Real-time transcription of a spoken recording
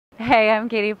Hey, I'm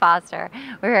Katie Foster.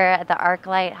 We're at the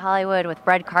ArcLight Hollywood with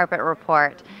Red Carpet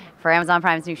Report for Amazon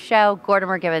Prime's new show,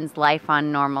 Gortimer Gibbon's Life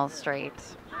on Normal Street.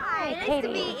 Hi, nice Katie.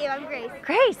 to meet you. I'm Grace.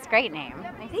 Grace, great name.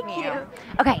 Nice Thank to meet you.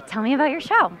 Okay, tell me about your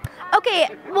show. Okay,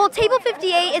 well, Table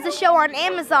 58 is a show on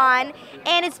Amazon,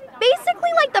 and it's basically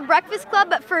like the Breakfast Club,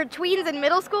 but for tweens and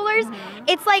middle schoolers.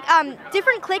 It's like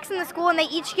different cliques in the school, and they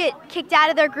each get kicked out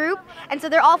of their group, and so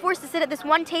they're all forced to sit at this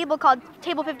one table called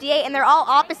Table 58, and they're all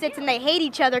opposites, and they hate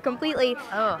each other completely.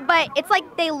 Oh. But it's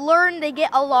like they learn, they get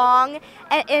along,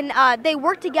 and they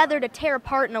work together to tear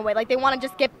apart in a way. Like they want to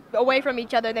just get away from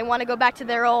each other. They want to go back to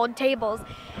their old tables.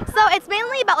 So it's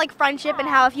mainly about like friendship and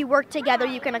how if you work together,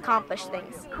 you can accomplish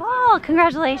things. Cool,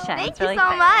 congratulations. Thank Really you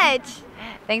so exciting. much.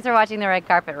 Thanks for watching the Red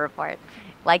Carpet Report.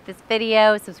 Like this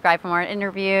video, subscribe for more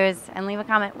interviews, and leave a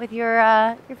comment with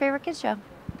your favorite kids show.